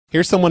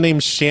Here's someone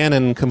named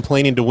Shannon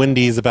complaining to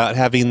Wendy's about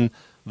having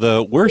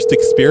the worst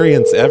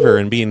experience ever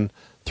and being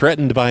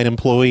threatened by an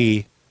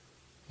employee.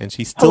 And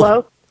she's still...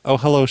 Hello? Oh,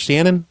 hello,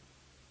 Shannon?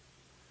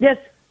 Yes.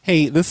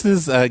 Hey, this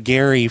is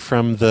Gary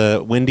from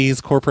the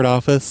Wendy's corporate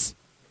office.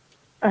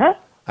 Uh-huh.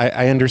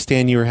 I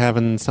understand you were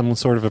having some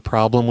sort of a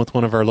problem with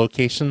one of our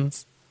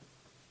locations.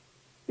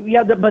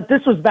 Yeah, but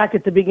this was back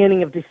at the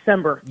beginning of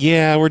December.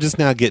 Yeah, we're just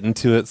now getting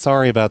to it.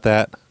 Sorry about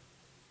that.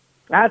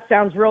 That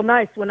sounds real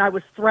nice when I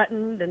was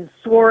threatened and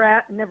swore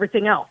at and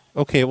everything else.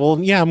 Okay, well,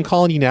 yeah, I'm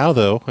calling you now,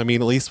 though. I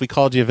mean, at least we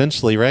called you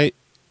eventually, right?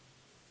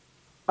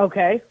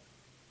 Okay.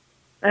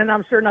 And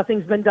I'm sure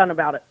nothing's been done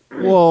about it.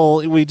 Well,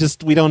 we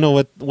don't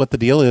know what the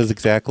deal is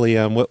exactly.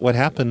 What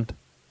happened?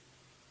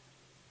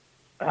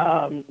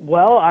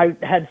 Well, I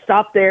had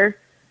stopped there,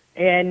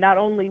 and not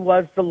only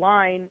was the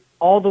line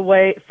all the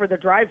way for the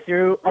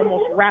drive-thru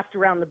almost wrapped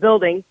around the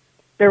building,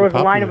 there was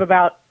a line of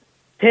about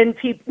 10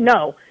 people.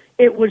 No,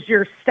 it was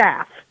your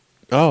staff.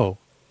 Oh.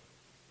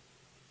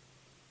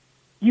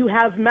 You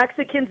have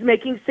Mexicans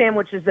making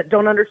sandwiches that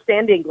don't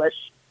understand English.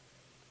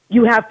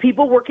 You have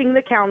people working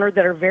the counter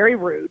that are very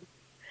rude.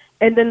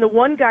 And then the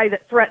one guy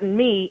that threatened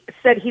me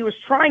said he was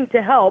trying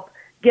to help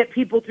get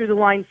people through the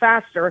line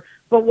faster,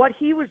 but what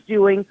he was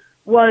doing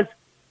was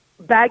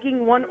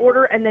bagging one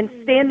order and then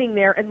standing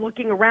there and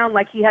looking around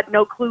like he had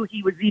no clue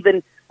he was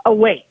even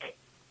awake.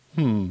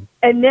 And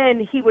then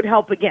he would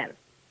help again.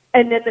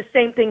 And then the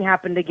same thing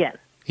happened again.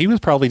 He was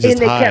probably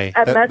just high.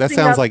 That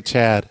sounds like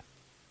Chad.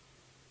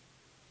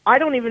 I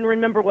don't even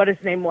remember what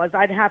his name was.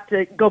 I'd have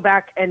to go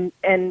back and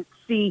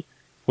see.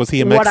 Was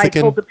he a Mexican? What I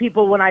told the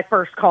people when I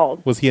first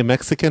called. Was he a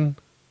Mexican?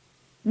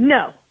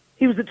 No.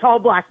 He was a tall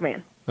black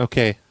man.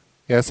 Okay.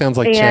 Yeah, that sounds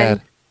like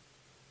Chad.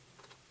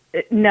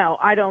 No,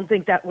 I don't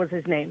think that was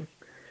his name.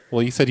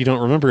 Well, you said you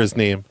don't remember his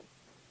name.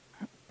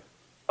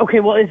 Okay,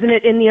 well, isn't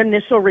it in the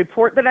initial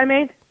report that I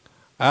made?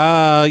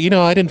 I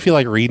didn't feel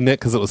like reading it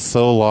because it was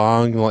so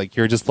long. Like,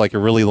 you're just like a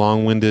really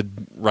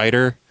long-winded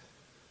writer,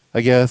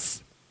 I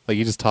guess. Like,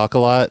 you just talk a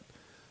lot.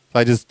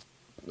 I just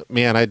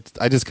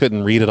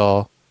couldn't read it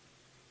all,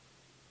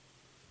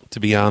 to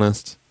be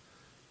honest.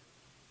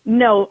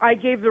 No, I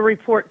gave the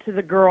report to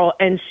the girl,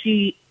 and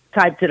she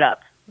typed it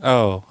up.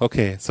 Oh,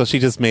 okay. So she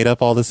just made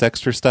up all this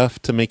extra stuff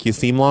to make you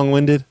seem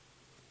long-winded?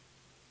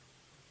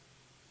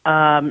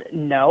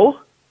 No.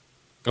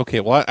 Okay,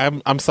 well,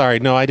 I'm sorry.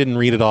 No, I didn't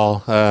read it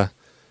all.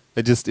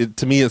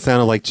 To me, it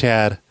sounded like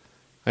Chad.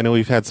 I know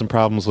we've had some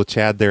problems with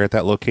Chad there at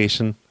that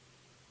location.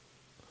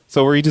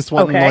 So were you just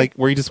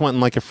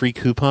wanting like a free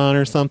coupon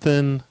or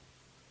something?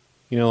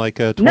 You know, like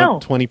a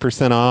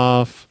 20%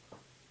 off?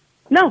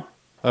 No.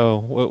 Oh,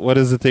 what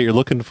is it that you're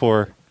looking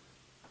for?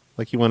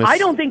 Like you want to? I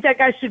don't think that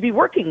guy should be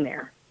working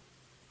there.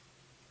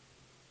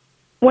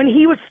 When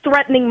he was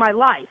threatening my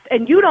life,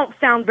 and you don't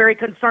sound very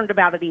concerned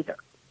about it either.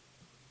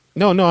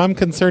 No, I'm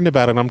concerned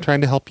about it. I'm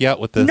trying to help you out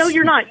with this. No,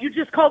 you're not. You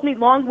just called me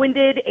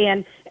long-winded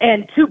and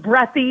too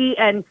breathy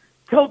and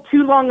told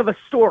too long of a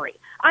story.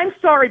 I'm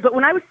sorry, but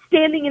when I was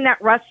standing in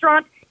that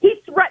restaurant, he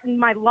threatened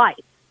my life.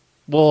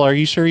 Well, are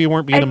you sure you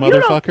weren't being and a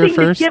motherfucker you don't seem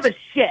first? to give a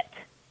shit.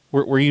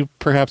 Were you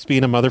perhaps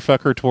being a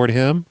motherfucker toward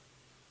him?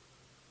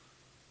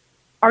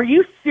 Are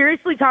you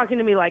seriously talking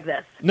to me like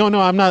this? No,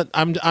 I'm not.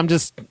 I'm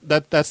just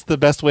that's the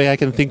best way I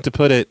can think to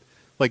put it.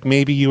 Like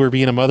maybe you were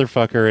being a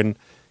motherfucker and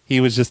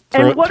he was just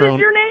And what is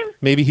your name?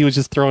 Maybe he was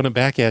just throwing it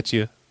back at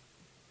you.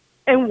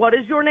 And what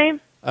is your name?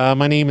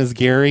 My name is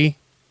Gary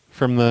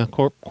from the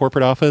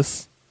corporate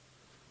office.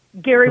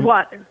 Gary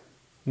what?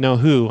 No,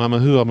 who? I'm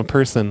a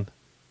person.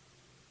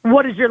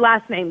 What is your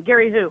last name?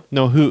 Gary who?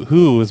 No,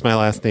 who is my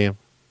last name?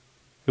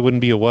 It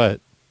wouldn't be a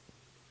what?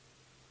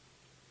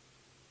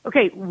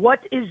 Okay,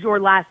 what is your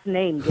last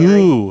name,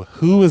 Gary?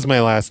 Who is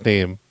my last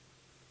name?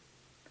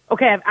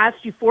 Okay, I've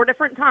asked you 4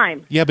 different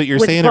times. Yeah, but you're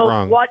saying it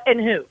wrong. What and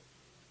who?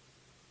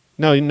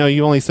 No,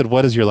 you only said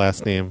what is your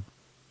last name,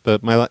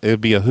 but it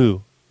would be a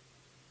who.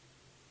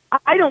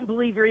 I don't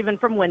believe you're even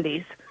from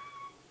Wendy's.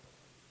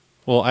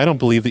 Well, I don't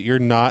believe that you're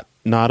not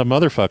a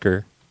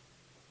motherfucker.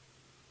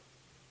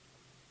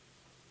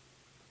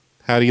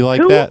 How do you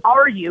like that? Who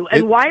are you,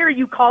 and why are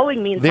you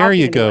calling me? And there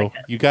you talking to me go. like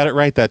this? You got it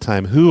right that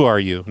time. Who are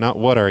you? Not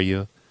what are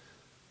you?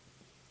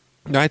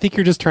 No, I think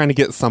you're just trying to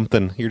get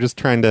something. You're just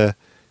trying to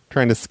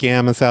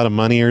scam us out of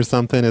money or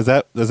something. Is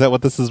that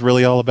what this is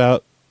really all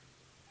about?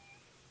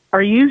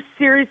 Are you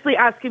seriously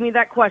asking me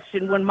that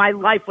question when my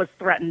life was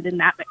threatened in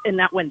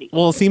that Wendy's?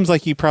 Well, it seems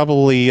like you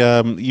probably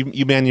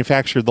you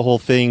manufactured the whole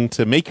thing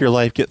to make your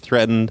life get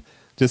threatened,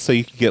 just so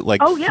you could get free.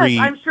 Yes,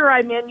 I'm sure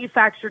I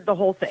manufactured the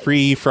whole thing.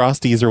 Free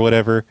Frosties or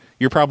whatever.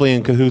 You're probably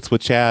in cahoots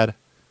with Chad,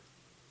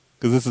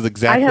 because this is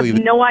exactly. I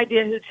have no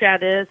idea who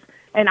Chad is,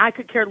 and I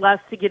could care less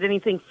to get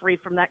anything free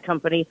from that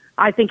company.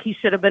 I think he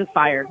should have been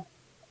fired.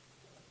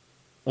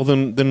 Well,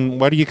 then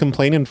what are you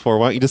complaining for?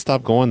 Why don't you just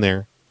stop going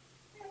there?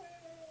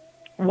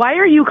 Why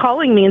are you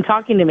calling me and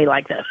talking to me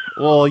like this?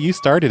 Well, you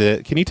started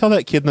it. Can you tell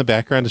that kid in the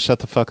background to shut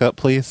the fuck up,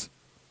 please?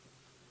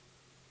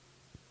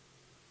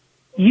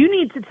 You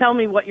need to tell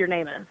me what your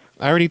name is.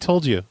 I already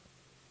told you.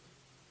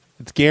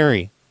 It's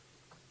Gary.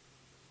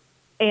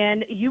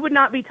 And you would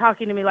not be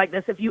talking to me like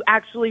this if you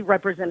actually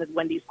represented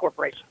Wendy's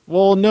Corporation.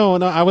 Well, no,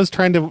 I was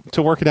trying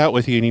to work it out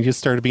with you, and you just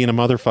started being a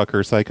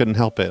motherfucker, so I couldn't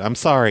help it. I'm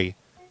sorry,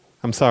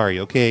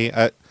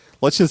 okay?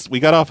 We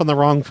got off on the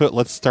wrong foot.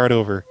 Let's start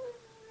over.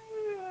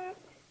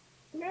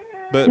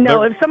 But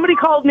if somebody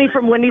called me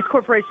from Wendy's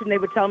Corporation, they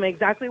would tell me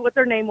exactly what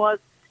their name was,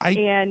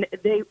 and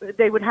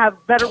they would have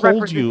better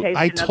representation.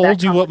 I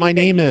told you what my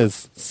name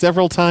is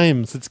several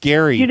times. It's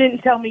Gary. You didn't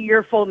tell me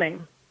your full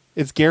name.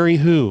 It's Gary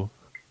who?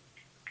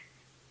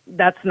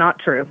 That's not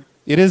true.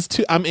 It is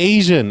too. I'm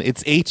Asian.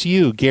 It's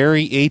H-U.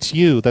 Gary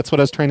H-U. That's what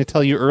I was trying to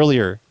tell you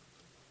earlier.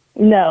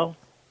 No,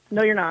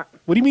 you're not.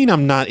 What do you mean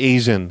I'm not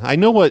Asian? I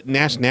know what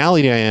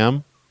nationality I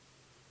am.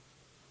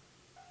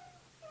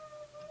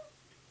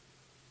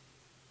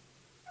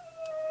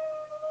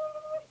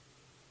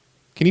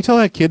 Can you tell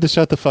that kid to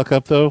shut the fuck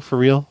up, though, for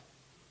real?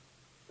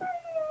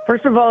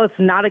 First of all, it's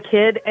not a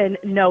kid, and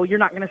no, you're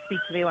not going to speak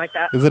to me like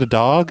that. Is it a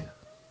dog?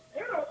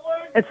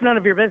 It's none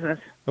of your business.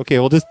 Okay,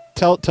 well, just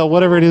tell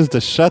whatever it is to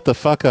shut the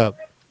fuck up.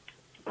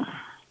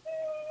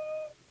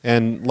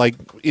 And, like,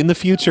 in the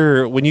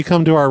future, when you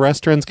come to our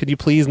restaurants, could you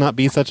please not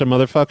be such a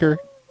motherfucker?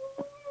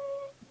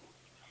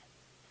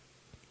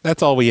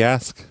 That's all we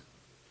ask.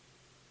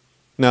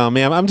 No,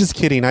 ma'am, I'm just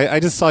kidding. I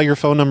just saw your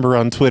phone number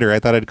on Twitter. I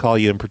thought I'd call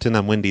you and pretend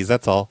I'm Wendy's.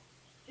 That's all.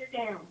 Sit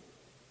down.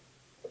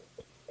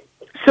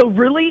 So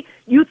really,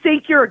 you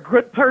think you're a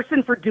good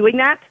person for doing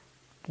that?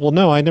 Well,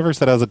 no, I never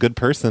said I was a good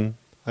person.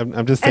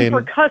 I'm just saying.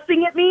 And for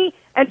cussing at me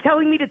and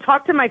telling me to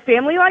talk to my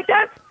family like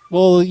that?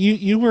 Well,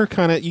 you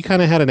kind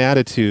of had an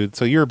attitude,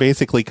 so you were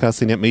basically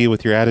cussing at me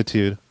with your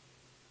attitude.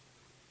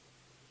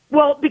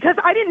 Well, because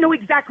I didn't know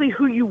exactly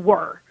who you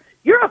were.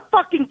 You're a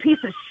fucking piece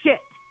of shit.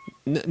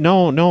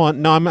 No,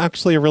 I'm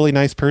actually a really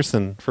nice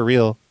person, for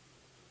real.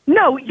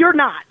 No, you're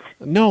not.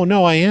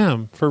 No, I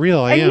am. For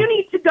real, I am. And you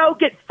need to go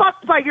get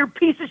fucked by your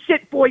piece of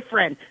shit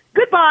boyfriend.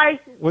 Goodbye.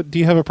 What, do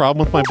you have a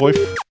problem with my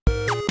boyfriend?